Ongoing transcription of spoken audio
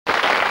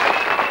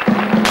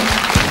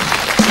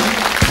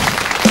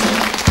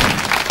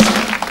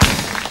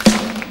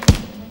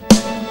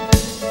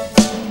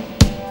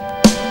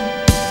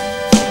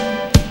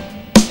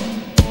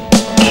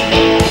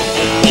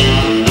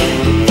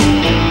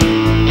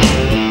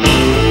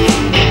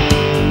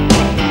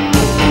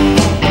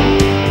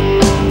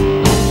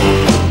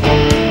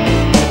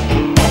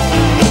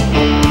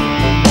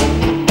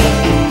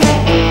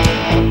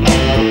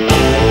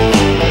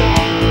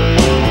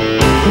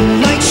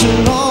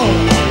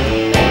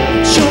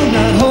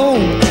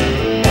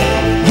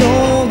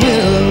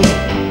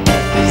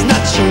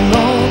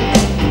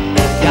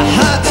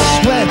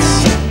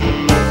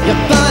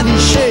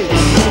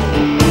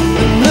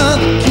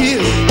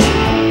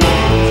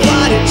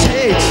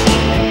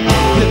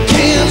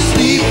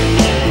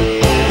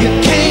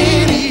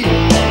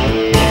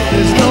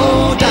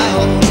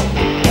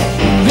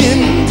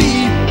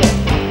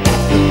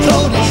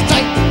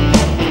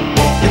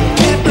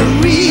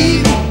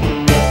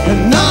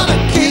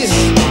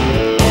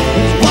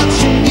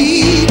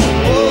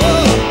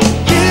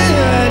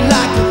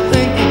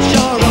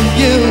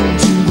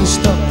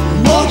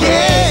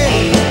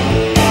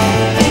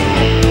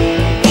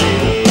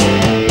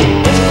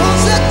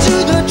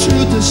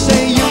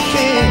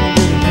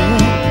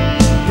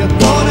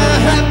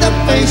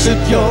face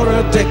it, you're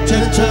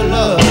addicted to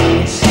love.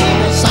 See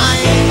the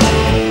sign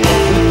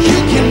that you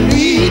can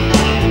read,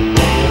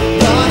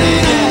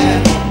 running at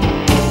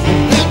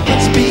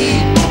liquid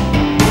speed.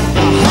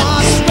 The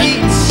heart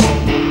beats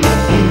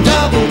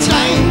double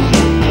time.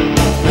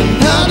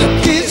 Another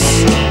kiss,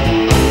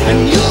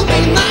 and you'll be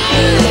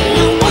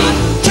mine. One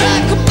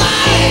track of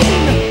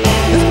mine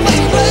is what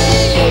you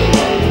crave.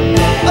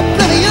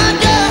 Oblivion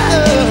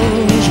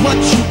knows what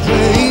you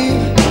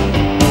crave.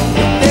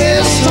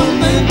 There's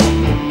something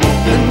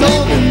that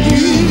open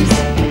youth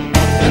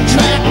and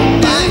track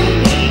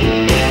mind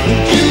and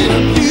get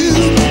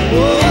abused.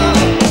 Oh,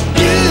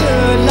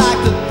 you'd like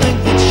to think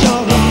that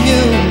you're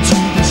immune to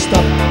this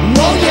stuff.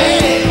 Oh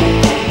yeah.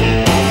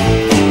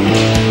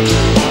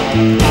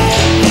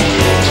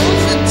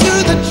 To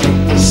the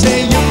truth, say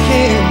you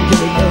can't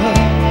get enough.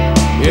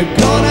 You're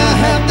gonna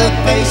have to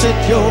face it,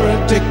 you're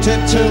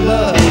addicted to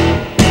love.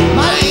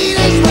 Might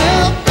as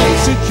well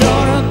face it,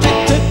 you're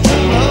addicted to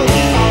love.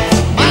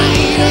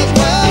 Might as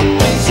well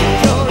face it,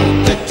 you're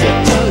addicted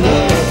to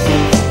love.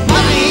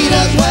 Might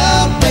as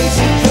well face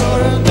it,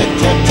 you're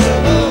addicted to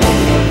love.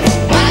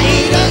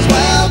 Might as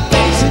well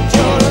face it,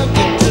 you're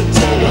addicted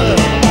to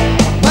love.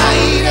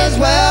 Might as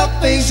well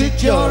face it,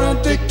 you're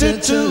addicted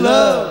to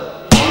love.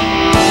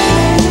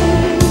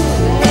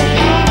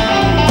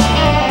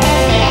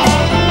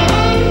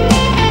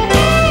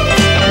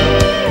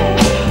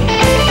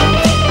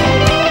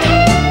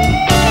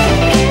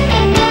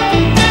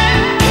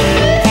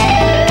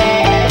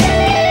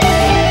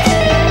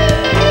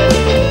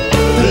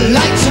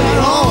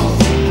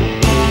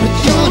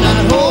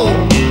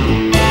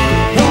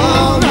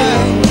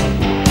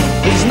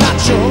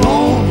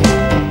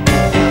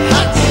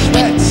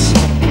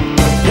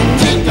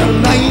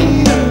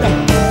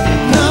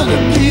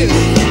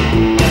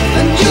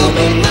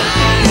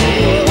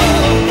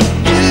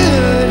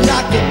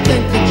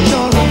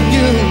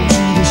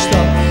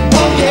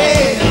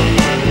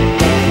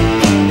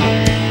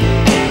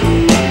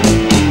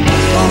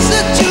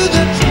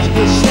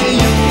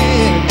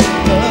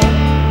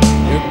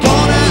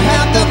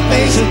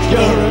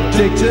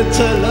 Addicted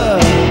to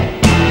love.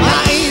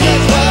 Might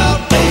as well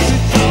face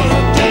it, you're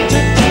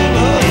addicted to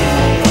love.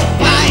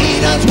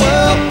 Might as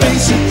well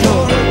face it,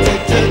 you're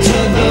addicted to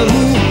love.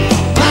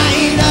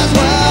 Might as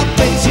well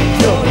face it,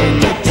 you're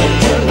addicted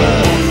to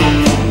love.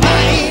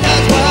 Might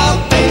as well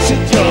face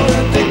it, you're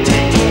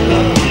addicted to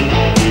love.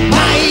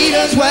 Might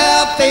as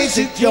well face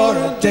it, you're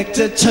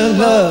addicted to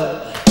love.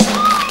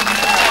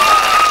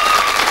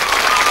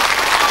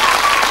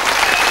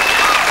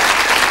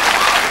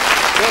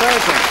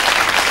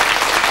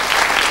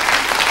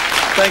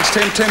 Thanks,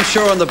 Tim. Tim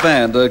Shaw on the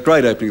band. A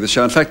great opening of the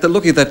show. In fact,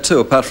 looking at that too,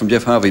 apart from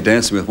Jeff Harvey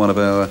dancing with one of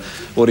our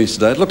audience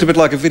today, it looked a bit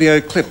like a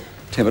video clip,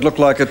 Tim. It looked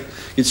like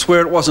you'd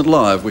swear it wasn't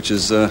live, which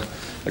is a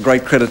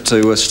great credit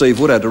to Steve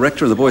Wood, our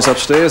director, and the boys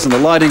upstairs, and the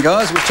lighting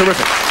guys. It was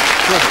terrific.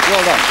 Terrific.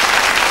 Well done.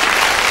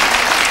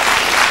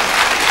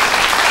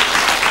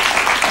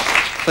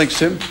 Thanks,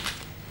 Tim.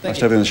 Nice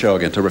to have you on the show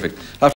again. Terrific.